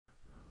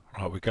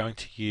Right, we're going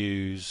to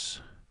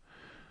use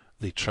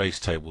the trace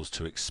tables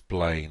to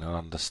explain and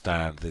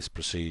understand this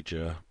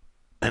procedure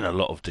in a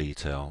lot of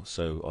detail.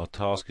 So our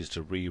task is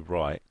to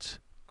rewrite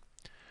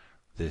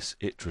this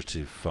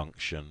iterative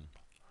function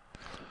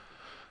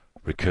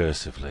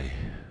recursively.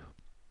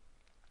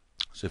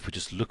 So if we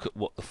just look at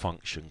what the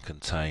function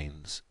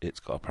contains, it's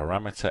got a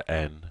parameter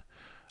n,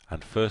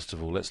 and first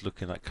of all let's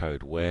look in that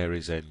code. Where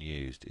is n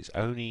used? It's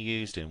only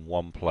used in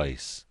one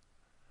place.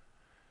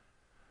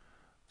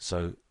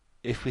 So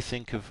if we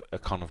think of a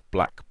kind of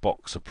black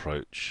box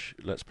approach,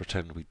 let's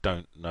pretend we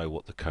don't know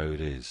what the code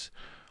is.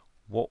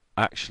 What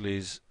actually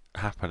is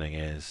happening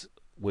is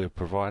we're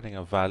providing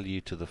a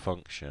value to the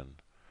function,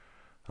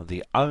 and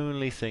the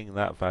only thing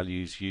that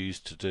value is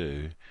used to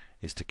do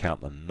is to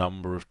count the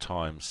number of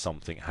times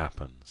something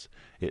happens.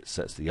 It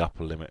sets the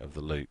upper limit of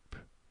the loop.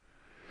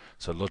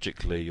 So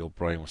logically your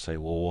brain will say,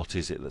 well, what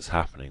is it that's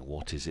happening?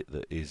 What is it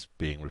that is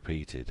being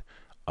repeated?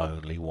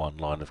 Only one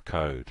line of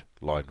code,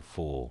 line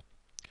 4.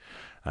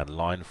 And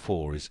line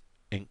 4 is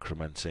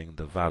incrementing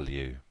the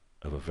value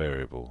of a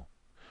variable.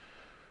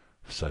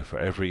 So for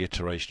every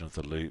iteration of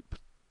the loop,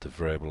 the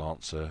variable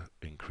answer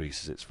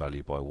increases its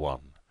value by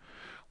 1.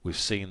 We've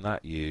seen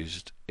that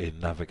used in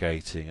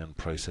navigating and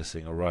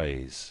processing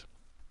arrays.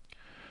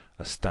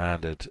 A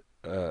standard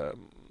kind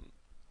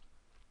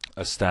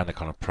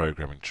of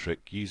programming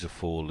trick: use a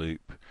for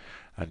loop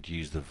and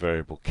use the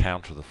variable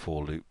counter of the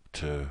for loop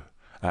to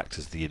act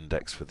as the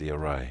index for the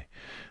array.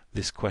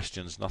 This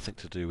question's nothing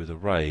to do with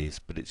arrays,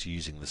 but it's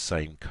using the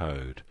same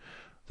code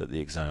that the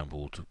exam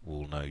board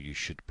will know you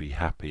should be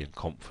happy and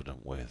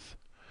confident with.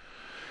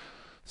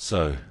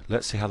 So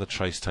let's see how the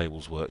trace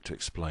tables work to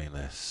explain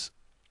this.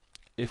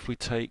 If we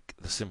take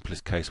the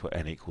simplest case where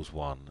n equals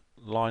 1,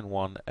 line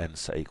 1 n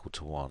set equal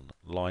to 1,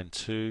 line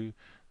 2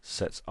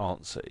 sets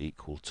answer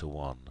equal to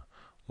 1,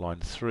 line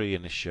 3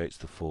 initiates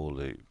the for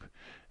loop.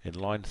 In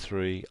line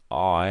 3,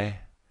 I,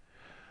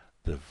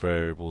 the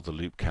variable, the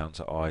loop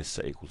counter I, is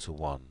set equal to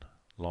 1.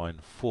 Line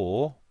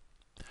 4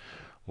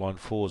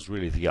 is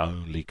really the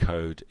only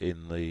code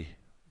in the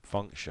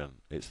function.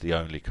 It's the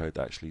only code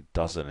that actually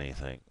does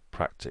anything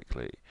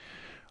practically.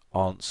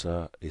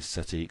 Answer is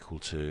set equal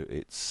to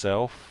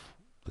itself,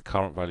 the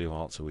current value of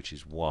answer, which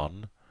is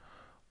 1,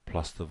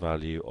 plus the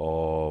value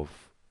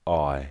of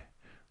I.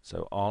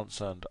 So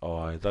answer and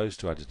I, those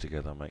two added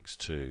together makes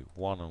 2.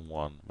 1 and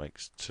 1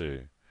 makes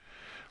 2.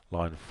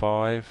 Line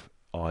 5,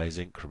 I is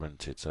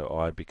incremented, so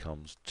I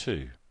becomes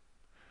 2.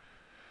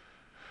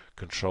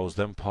 Controls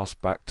then pass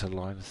back to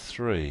line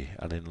 3,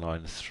 and in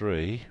line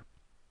 3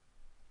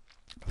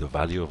 the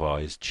value of I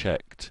is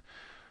checked,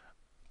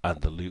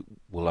 and the loop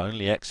will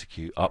only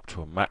execute up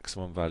to a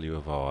maximum value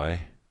of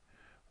I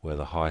where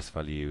the highest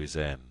value is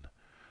n.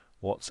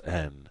 What's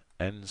n?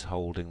 N's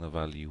holding the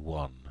value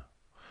 1.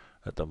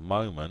 At the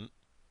moment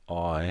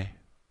I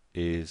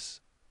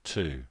is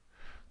 2,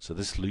 so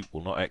this loop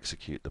will not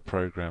execute. The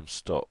program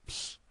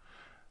stops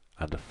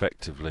and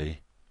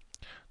effectively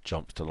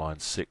jumps to line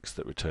 6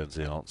 that returns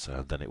the answer,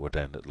 and then it would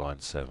end at line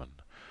 7.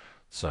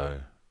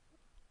 So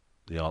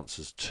the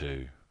answer's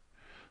 2.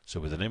 So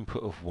with an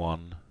input of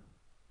 1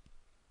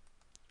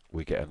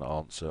 we get an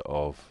answer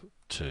of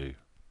 2.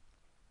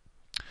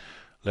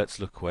 Let's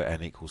look where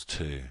n equals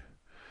 2.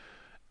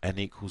 N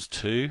equals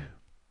 2,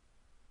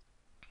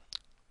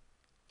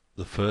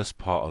 the first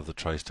part of the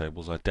trace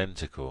table is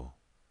identical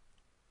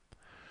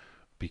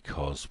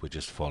because we're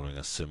just following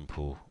a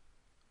simple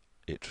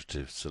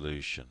iterative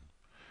solution.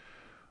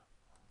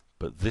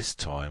 But this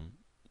time,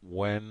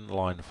 when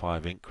line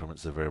 5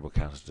 increments the variable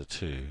counter to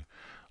 2,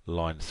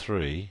 line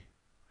 3,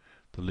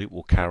 the loop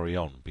will carry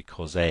on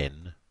because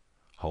n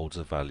holds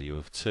a value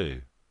of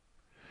 2.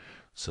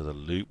 So the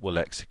loop will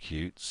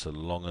execute so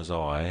long as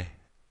I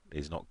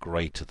is not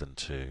greater than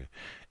 2.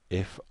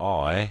 If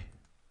I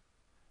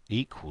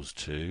equals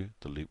 2,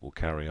 the loop will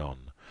carry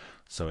on.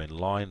 So in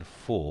line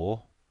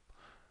 4,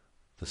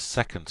 the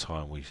second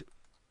time we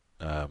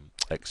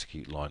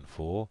execute line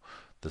 4,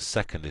 the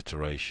second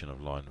iteration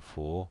of line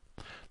 4,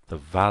 the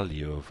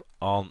value of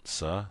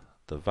answer,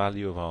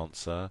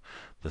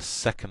 the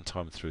second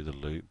time through the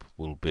loop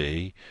will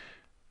be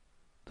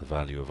the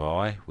value of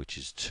I, which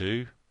is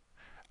 2,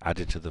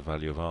 added to the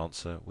value of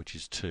answer, which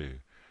is 2.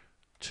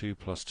 2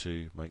 plus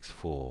 2 makes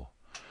 4.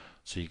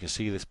 So you can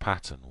see this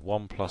pattern: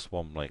 1 plus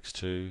 1 makes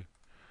 2,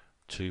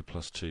 2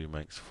 plus 2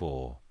 makes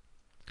 4.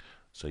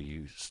 So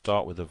you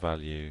start with a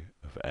value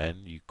of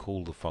n, you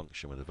call the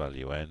function with a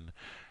value n,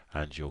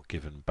 and you're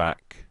given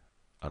back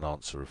an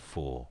answer of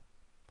 4.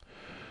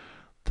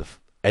 The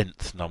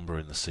nth number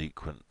in the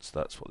sequence,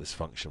 that's what this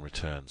function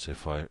returns.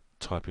 If I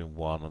type in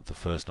 1, the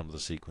first number of the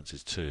sequence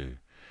is 2.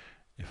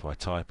 If I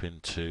type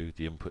in 2,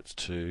 the input's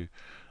 2,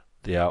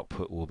 the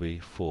output will be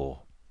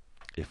 4.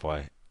 If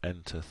I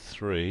enter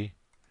 3,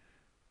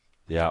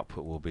 the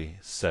output will be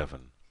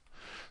 7.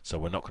 So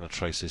we're not going to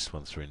trace this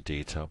one through in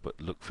detail, but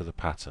look for the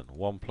pattern.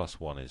 1 plus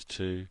 1 is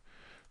 2,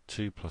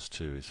 2 plus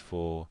 2 is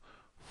 4,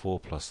 4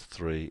 plus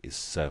 3 is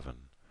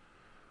 7.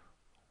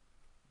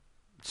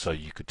 So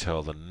you could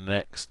tell the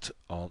next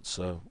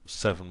answer,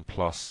 7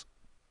 plus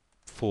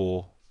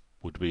 4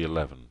 would be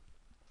 11.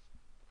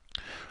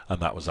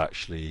 And that was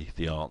actually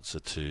the answer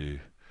to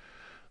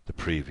the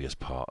previous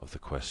part of the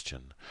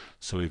question.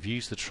 So we've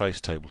used the trace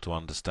table to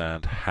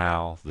understand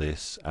how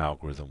this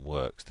algorithm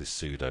works, this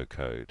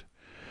pseudocode.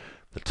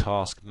 The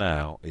task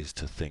now is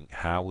to think,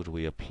 how would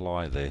we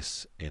apply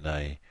this in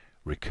a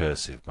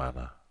recursive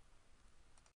manner?